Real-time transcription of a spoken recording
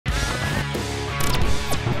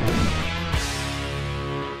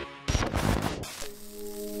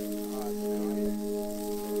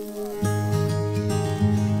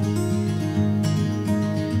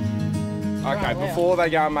Okay, before they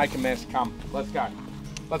go and make a mess, come, let's go.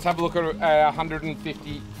 Let's have a look at our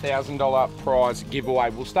 $150,000 prize giveaway.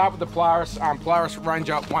 We'll start with the Polaris. Polaris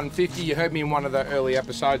Ranger 150. You heard me in one of the early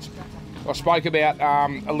episodes. I spoke about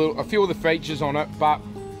a few of the features on it, but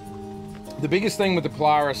the biggest thing with the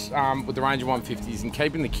Polaris, with the Ranger 150 is in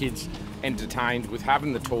keeping the kids entertained with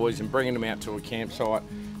having the toys and bringing them out to a campsite.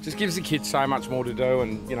 Just gives the kids so much more to do,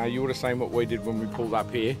 and you know, you would have seen what we did when we pulled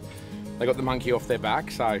up here. They got the monkey off their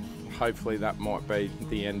back, so hopefully that might be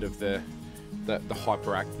the end of the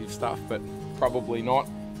hyperactive stuff, but probably not.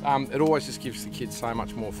 It always just gives the kids so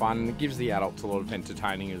much more fun, and it gives the adults a lot of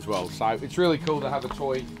entertaining as well. So it's really cool to have a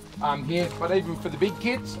toy here, but even for the big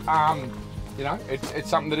kids, you know, it's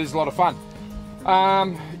something that is a lot of fun.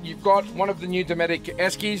 You've got one of the new Dometic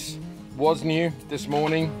Eskies. Was new this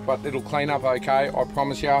morning, but it'll clean up okay, I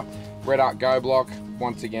promise you. Red Arc Go Block,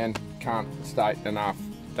 once again, can't state enough,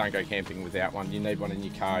 don't go camping without one. You need one in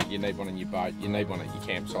your car, you need one in your boat, you need one at your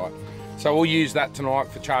campsite. So we'll use that tonight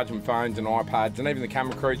for charging phones and iPads, and even the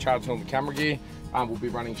camera crew charging all the camera gear. We'll be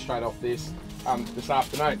running straight off this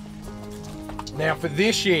afternoon. Now for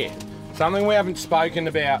this year, something we haven't spoken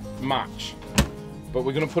about much, but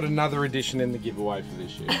we're going to put another edition in the giveaway for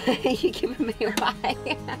this year. You're giving me away.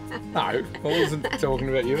 No, I wasn't talking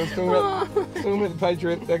about you. I was talking about the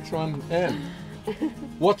Patriot X1N.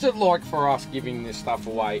 What's it like for us giving this stuff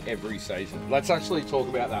away every season? Let's actually talk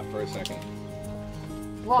about that for a second.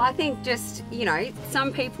 Well, I think just, you know,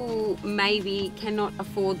 some people maybe cannot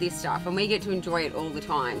afford this stuff, and we get to enjoy it all the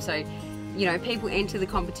time. So, you know, people enter the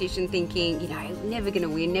competition thinking, you know, never going to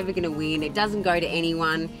win, never going to win. It doesn't go to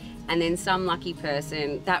anyone. And then some lucky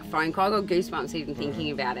person, that phone call, I got goosebumps even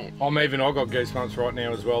thinking about it. I got goosebumps right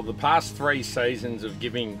now as well. The past 3 seasons of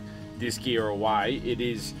giving this gear away, it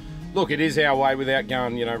is our way without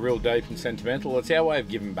going, you know, real deep and sentimental. It's our way of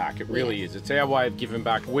giving back. It really is. It's our way of giving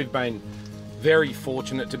back. We've been very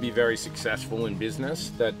fortunate to be very successful in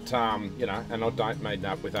business that, you know, and I don't mean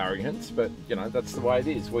that with arrogance, but, you know, that's the way it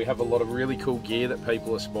is. We have a lot of really cool gear that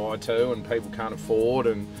people aspire to and people can't afford,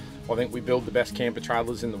 and I think we build the best camper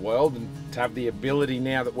trailers in the world, and to have the ability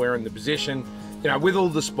now that we're in the position, you know, with all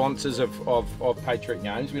the sponsors of Patriot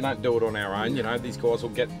Games, we don't do it on our own, you know, these guys will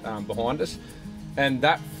get behind us. And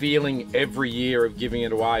that feeling every year of giving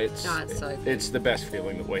it away, it's the best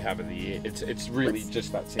feeling that we have of the year. It's really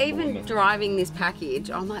just that simple. Even driving this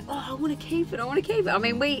package, I'm like, oh, I want to keep it, I want to keep it. I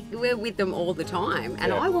mean, we're with them all the time,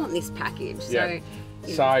 and I want this package, so... Yeah.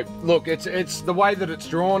 So look, it's the way that it's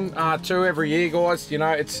drawn to every year, guys. You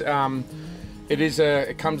know,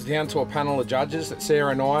 it comes down to a panel of judges that Sarah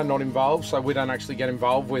and I are not involved, so we don't actually get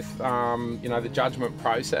involved with you know, the judgment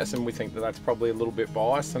process, and we think that that's probably a little bit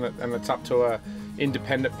biased, and it's up to a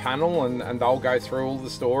independent panel, and they'll go through all the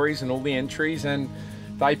stories and all the entries, and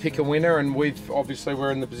they pick a winner. And we're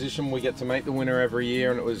in the position we get to meet the winner every year,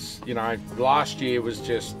 and it was, you know, last year was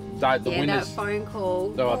just the winners. That phone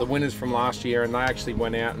call. The winners from last year, and they actually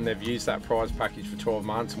went out and they've used that prize package for 12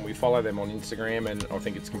 months, and we follow them on Instagram, and I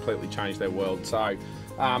think it's completely changed their world. So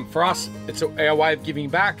for us, it's our way of giving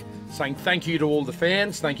back, saying thank you to all the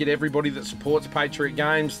fans, thank you to everybody that supports Patriot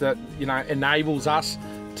Games, that, you know, enables us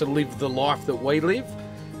to live the life that we live.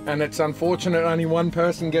 And it's unfortunate only one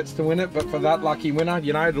person gets to win it, but for that lucky winner,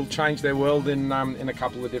 you know, it'll change their world in a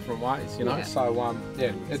couple of different ways, you know. Yeah. So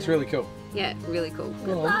yeah, it's really cool. Yeah, really cool.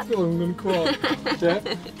 Oh, I feel I'm gonna cry. Yeah.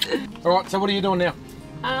 All right, so what are you doing now?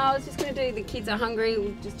 I was just gonna do, the kids are hungry.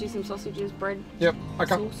 We'll just do some sausages, bread. Yep.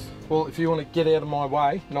 Okay. Sauce. Well, if you want to get out of my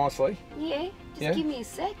way nicely. Yeah. Just give me a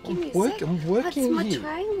sec. Give me a sec. I'm working. That's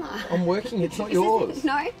my trailer. I'm working. It's not yours.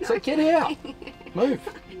 No. So get out. Move.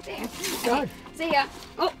 There. Go. See ya.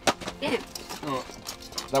 Oh, yeah. Oh,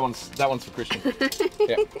 that one's for Christian.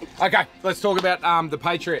 Yeah. Okay, let's talk about the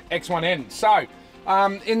Patriot X1N. So,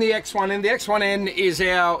 in the X1N is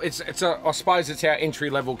I suppose it's our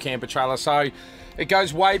entry-level camper trailer. So it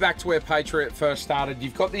goes way back to where Patriot first started.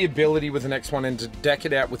 You've got the ability with an X1N to deck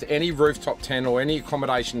it out with any rooftop tent or any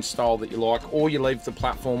accommodation style that you like, or you leave the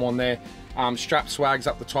platform on there. Strap swags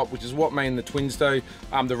up the top, which is what me and the twins do.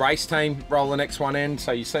 The race team roll an X1N,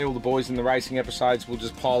 so you see all the boys in the racing episodes, we'll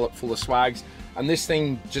just pile it full of swags. And this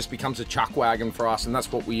thing just becomes a chuck wagon for us, and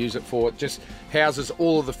that's what we use it for. It just houses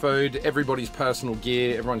all of the food, everybody's personal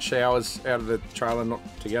gear. Everyone showers out of the trailer, not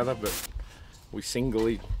together, but we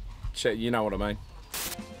singly, you know what I mean.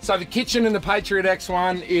 So the kitchen in the Patriot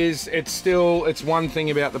X1 it's one thing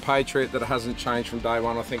about the Patriot that hasn't changed from day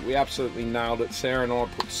one. I think we absolutely nailed it. Sarah and I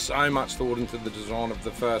put so much thought into the design of the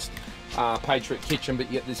first Patriot kitchen,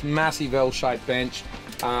 but yet this massive L-shaped bench,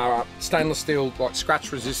 stainless steel, like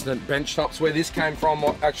scratch resistant bench tops. Where this came from,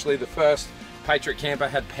 actually the first Patriot camper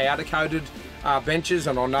had powder coated benches,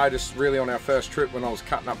 and I noticed really on our first trip when I was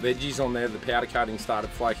cutting up veggies on there, the powder coating started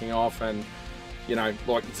flaking off, and you know,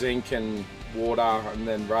 like zinc and water and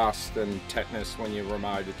then rust and tetanus when you're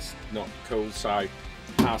remote, it's not cool. So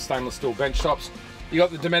stainless steel bench tops. You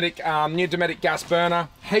got the Dometic, new Dometic gas burner,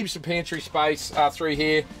 heaps of pantry space through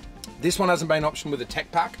here. This one hasn't been optioned with a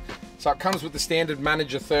tech pack, so it comes with the standard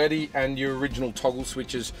Manager 30 and your original toggle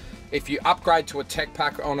switches. If you upgrade to a tech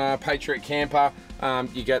pack on a Patriot camper,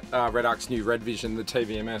 you get Redux new Red Vision, the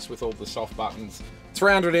TVMS with all the soft buttons.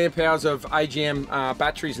 300 amp hours of AGM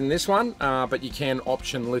batteries in this one, but you can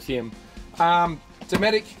option lithium.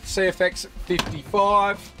 Dometic CFX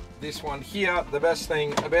 55, this one here. The best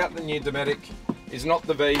thing about the new Dometic is not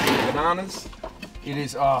the V bananas. It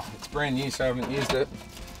is, it's brand new, so I haven't used it.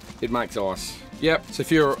 It makes ice. Yep, so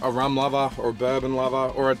if you're a rum lover or a bourbon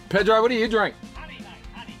lover or a... Pedro, what do you drink? Honey, mate,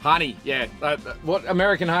 honey. Honey, yeah. What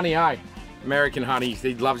American honey, eh? American honey.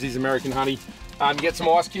 He loves his American honey. You get some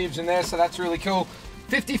ice cubes in there, so that's really cool.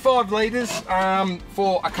 55 litres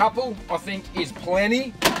for a couple, I think, is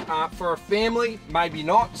plenty. For a family, maybe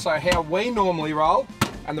not. So how we normally roll,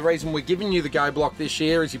 and the reason we're giving you the Go Block this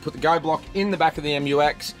year is you put the Go Block in the back of the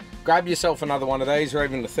MUX, grab yourself another one of these, or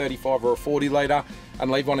even a 35 or a 40 litre,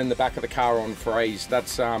 and leave one in the back of the car on freeze.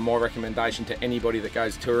 That's my recommendation to anybody that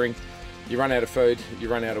goes touring. You run out of food, you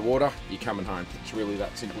run out of water, you're coming home. It's really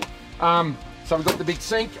that simple. So we've got the big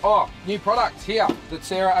sink. Oh, new product here that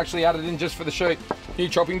Sarah actually added in just for the shoot. New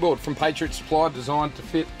chopping board from Patriot Supply, designed to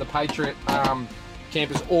fit the Patriot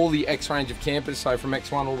campers, all the X range of campers, so from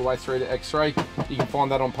X1 all the way through to X3. You can find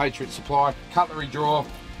that on Patriot Supply. Cutlery drawer,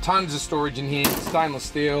 tons of storage in here, stainless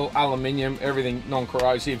steel, aluminium, everything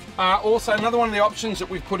non-corrosive. Also, another one of the options that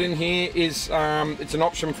we've put in here is, it's an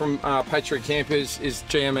option from Patriot Campers, is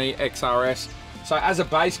GME XRS. So as a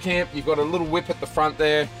base camp, you've got a little whip at the front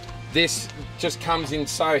there. This just comes in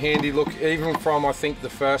so handy. Look, even from, I think, the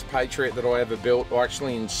first Patriot that I ever built, I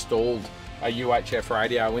actually installed a UHF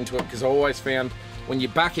radio into it, because I always found when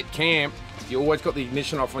you're back at camp, you always got the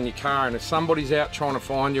ignition off on your car, and if somebody's out trying to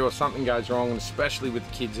find you or something goes wrong, and especially with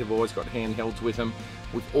the kids who've always got handhelds with them,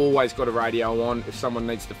 we've always got a radio on. If someone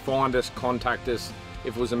needs to find us, contact us.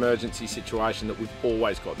 If it was an emergency situation, that we've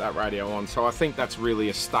always got that radio on. So I think that's really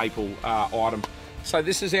a staple item. So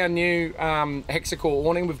this is our new hexacore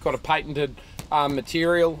awning. We've got a patented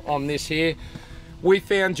material on this here. We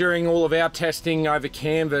found during all of our testing over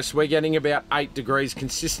canvas, we're getting about 8 degrees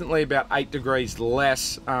consistently, about 8 degrees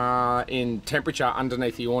less in temperature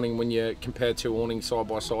underneath the awning when you compare two awnings side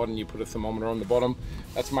by side and you put a thermometer on the bottom.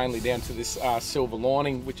 That's mainly down to this silver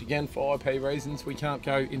lining, which again, for IP reasons, we can't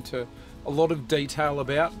go into a lot of detail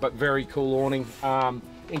about, but very cool awning.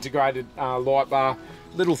 Integrated light bar,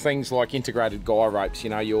 little things like integrated guy ropes,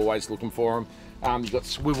 you know, you're always looking for them. You've got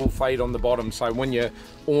swivel feet on the bottom, so when your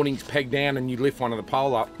awning's pegged down and you lift one of the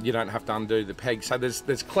pole up, you don't have to undo the peg. So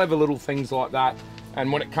there's clever little things like that.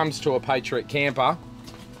 And when it comes to a Patriot camper,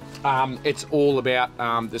 it's all about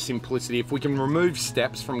the simplicity. If we can remove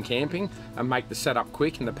steps from camping and make the setup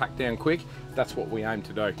quick and the pack down quick, that's what we aim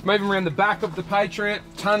to do. Moving around the back of the Patriot,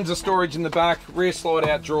 tons of storage in the back, rear slide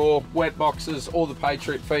out drawer, wet boxes, all the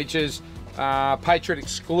Patriot features. Patriot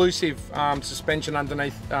exclusive suspension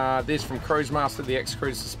underneath this from Cruisemaster, the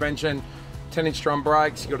X-Cruise suspension. 10-inch drum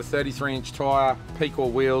brakes, you've got a 33-inch tyre,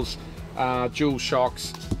 Pecor wheels, dual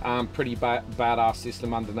shocks, pretty badass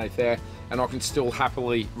system underneath there. And I can still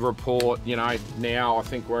happily report, you know, now I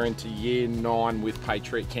think we're into year 9 with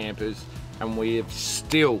Patriot campers, and we have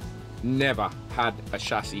still never had a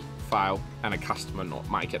chassis fail and a customer not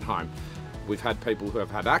make it home. We've had people who have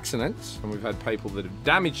had accidents, and we've had people that have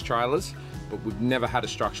damaged trailers, but we've never had a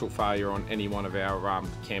structural failure on any one of our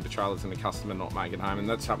camper trailers and the customer not make it home, and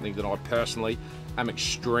that's something that I personally am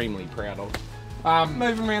extremely proud of.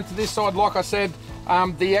 Moving around to this side, like I said,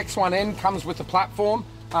 the X1N comes with the platform,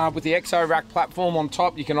 with the XO rack platform on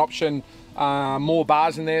top. You can option more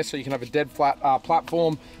bars in there, so you can have a dead flat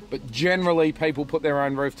platform, but generally people put their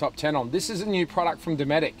own rooftop tent on. This is a new product from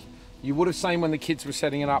Dometic. You would have seen when the kids were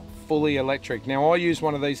setting it up fully electric. Now, I used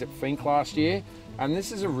one of these at Fink last year, and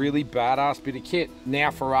this is a really badass bit of kit. Now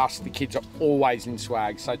for us, the kids are always in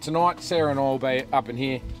swag. So tonight, Sarah and I will be up in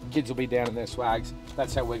here. Kids will be down in their swags.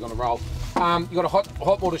 That's how we're gonna roll. You've got a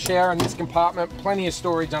hot water shower in this compartment, plenty of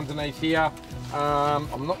storage underneath here.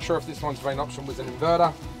 I'm not sure if this one's been optioned with an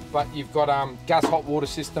inverter, but you've got gas hot water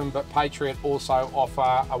system, but Patriot also offer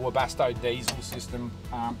a Webasto diesel system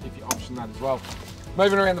if you option that as well.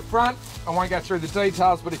 Moving around the front, I won't go through the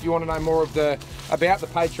details, but if you want to know more of about the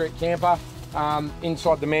Patriot camper,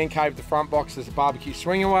 inside the man cave, the front box, there's a barbecue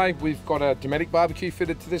swing away. We've got a Dometic barbecue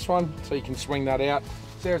fitted to this one, so you can swing that out.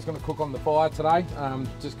 Sarah's going to cook on the fire today,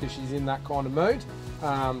 just because she's in that kind of mood.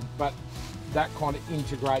 But that kind of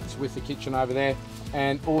integrates with the kitchen over there.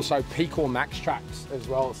 And also Pecor Max Tracks as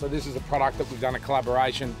well. So this is a product that we've done a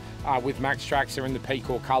collaboration with Max Tracks. They're in the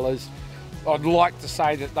Pecor colours. I'd like to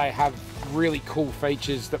say that they have really cool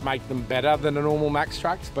features that make them better than a normal Max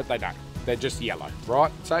Tracks, but they don't. They're just yellow,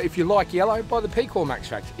 right? So if you like yellow, buy the Pecor Max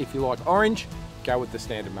Tracks. If you like orange, go with the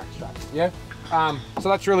standard Max Tracks, yeah? So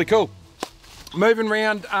that's really cool. Moving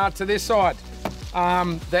round to this side,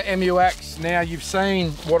 the MUX. Now you've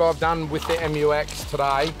seen what I've done with the MUX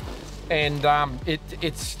today, and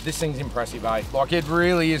this thing's impressive, eh? Like, it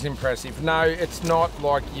really is impressive. No, it's not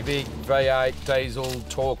like your big V8 diesel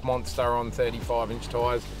torque monster on 35-inch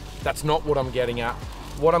tyres. That's not what I'm getting at.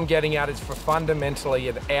 What I'm getting at is for fundamentally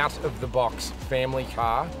an out-of-the-box family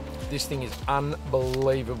car, this thing is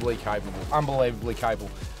unbelievably capable, unbelievably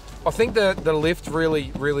capable. I think the lift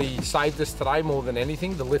really saved us today more than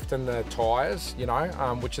anything, the lift and the tyres, you know,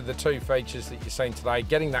 which are the two features that you've seen today.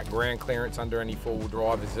 Getting that ground clearance under any four-wheel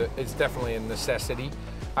drive is definitely a necessity.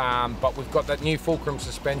 But we've got that new fulcrum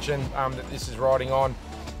suspension that this is riding on.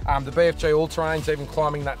 The BFG all-terrain's even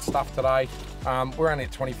climbing that stuff today. We're only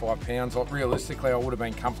at 25 pounds. Like, realistically, I would have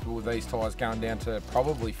been comfortable with these tyres going down to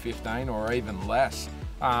probably 15 or even less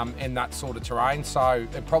in that sort of terrain. So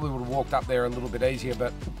it probably would have walked up there a little bit easier,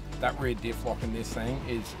 but that rear diff lock in this thing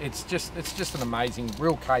it's just an amazing,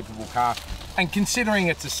 real capable car. And considering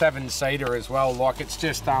it's a 7-seater as well, like, it's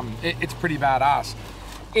just it's pretty badass.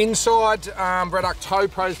 Inside, Reduct Tow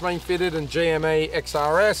Pro's been fitted and GME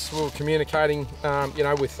XRS. We were communicating, you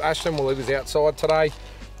know, with Ashton while he was outside today.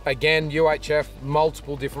 Again, UHF,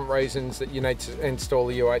 multiple different reasons that you need to install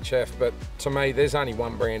a UHF, but to me, there's only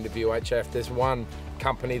one brand of UHF. There's one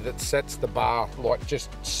company that sets the bar, like,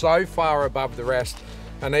 just so far above the rest.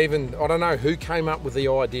 And even, I don't know who came up with the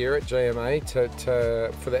idea at GME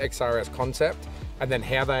for the XRS concept, and then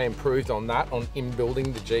how they improved on that, on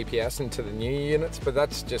inbuilding the GPS into the new units, but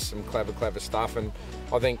that's just some clever stuff. And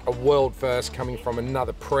I think a world first coming from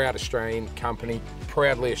another proud Australian company,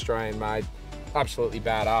 proudly Australian made, absolutely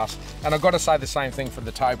badass. And I've got to say the same thing for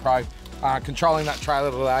the Tow Pro. Controlling that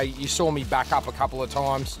trailer today, you saw me back up a couple of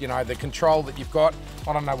times. You know, the control that you've got,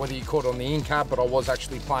 I don't know whether you caught it on the in-cab, but I was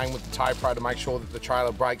actually playing with the Tow Pro to make sure that the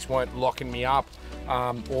trailer brakes weren't locking me up,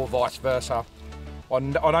 or vice versa. I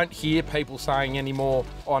don't hear people saying anymore,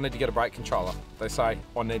 oh, I need to get a brake controller. They say,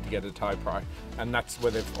 I need to get a Tow Pro. And that's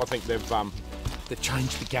where I think they've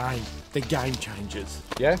changed the game. The game changers.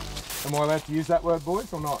 Yeah? Am I allowed to use that word,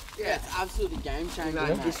 boys, or not? Yeah, it's absolutely game changing. No,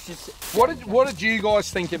 It's just... What did you guys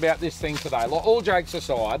think about this thing today? Like, all jokes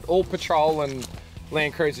aside, all patrol and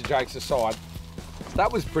Land Cruiser jokes aside,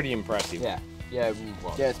 that was pretty impressive. Yeah,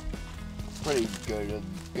 it's pretty good.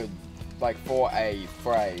 Like, for a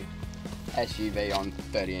SUV on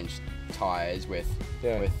 30-inch tires with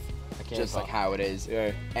just like how it is,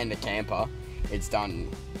 and the camper, it's done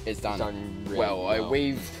really well. Like,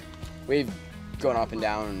 we've gone up and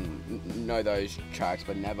down and know those tracks,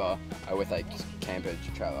 but never with a camper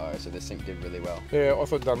trailer, so this thing did really well. Yeah, I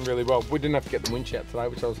thought it done really well. We didn't have to get the winch out today,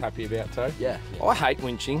 which I was happy about too. Yeah. I hate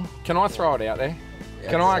winching. Can I throw it out there? Yeah,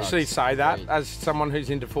 can I actually say that as someone who's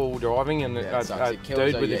into four-wheel driving and a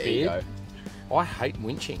dude with a beard? I hate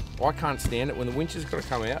winching. I can't stand it when the winch has got to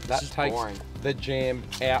come out. That takes the jam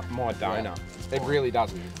out my donor. It really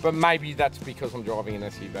does. But maybe that's because I'm driving an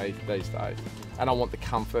SUV these days, and I want the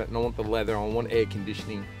comfort, and I want the leather, and I want air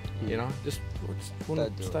conditioning. You know, just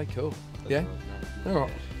want to stay cool. Yeah. All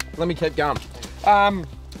right. Let me keep going.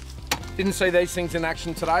 Didn't see these things in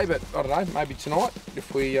action today, but I don't know. Maybe tonight,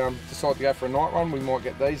 if we decide to go for a night run, we might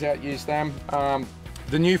get these out, use them.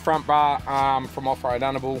 The new front bar from Off-Road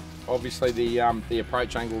Hannibal. Obviously, the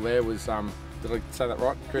approach angle there was. Did I say that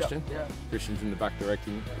right, Christian? Yeah. Christian's in the back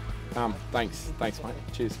directing. Thanks, mate.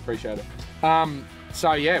 Cheers, appreciate it.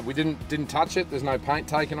 So yeah, we didn't touch it. There's no paint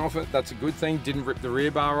taken off it. That's a good thing. Didn't rip the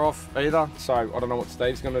rear bar off either. So I don't know what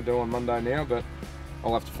Steve's going to do on Monday now, but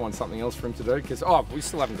I'll have to find something else for him to do because we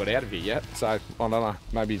still haven't got out of here yet. So I don't know.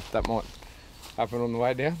 Maybe that might happen on the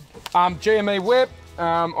way down. GME whip.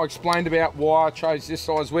 I explained about why I chose this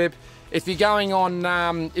size whip. If you're going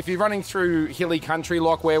on, if you're running through hilly country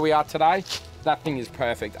like where we are today, that thing is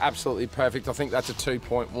perfect, absolutely perfect. I think that's a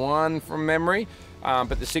 2.1 from memory, but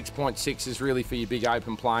the 6.6 is really for your big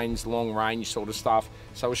open plains, long range sort of stuff.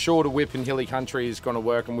 So a shorter whip in hilly country is going to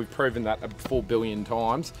work, and we've proven that 4 billion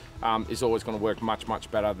times, is always going to work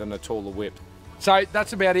much better than a taller whip. So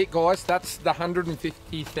that's about it, guys. That's the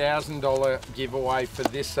 $150,000 giveaway for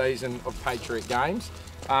this season of Patriot Games.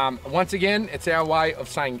 Once again, it's our way of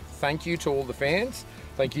saying thank you to all the fans.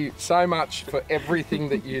 Thank you so much for everything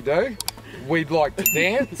that you do. We'd like to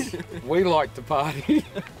dance. We like to party.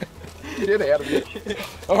 Get out of here.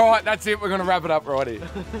 All right, that's it. We're going to wrap it up right here.